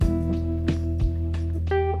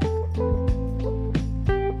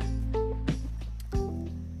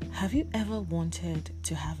Have you ever wanted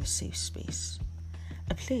to have a safe space?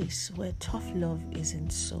 A place where tough love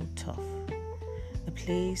isn't so tough. A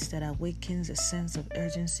place that awakens a sense of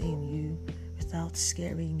urgency in you without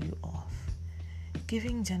scaring you off.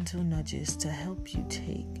 Giving gentle nudges to help you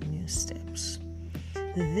take new steps.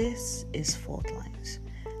 This is Fault Lines,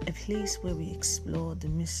 a place where we explore the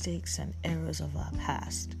mistakes and errors of our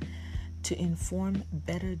past to inform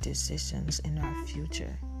better decisions in our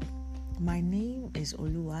future. My name is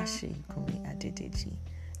Oluwaseyi Adedeji,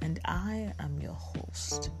 and I am your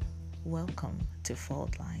host. Welcome to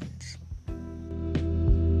Fault Lines.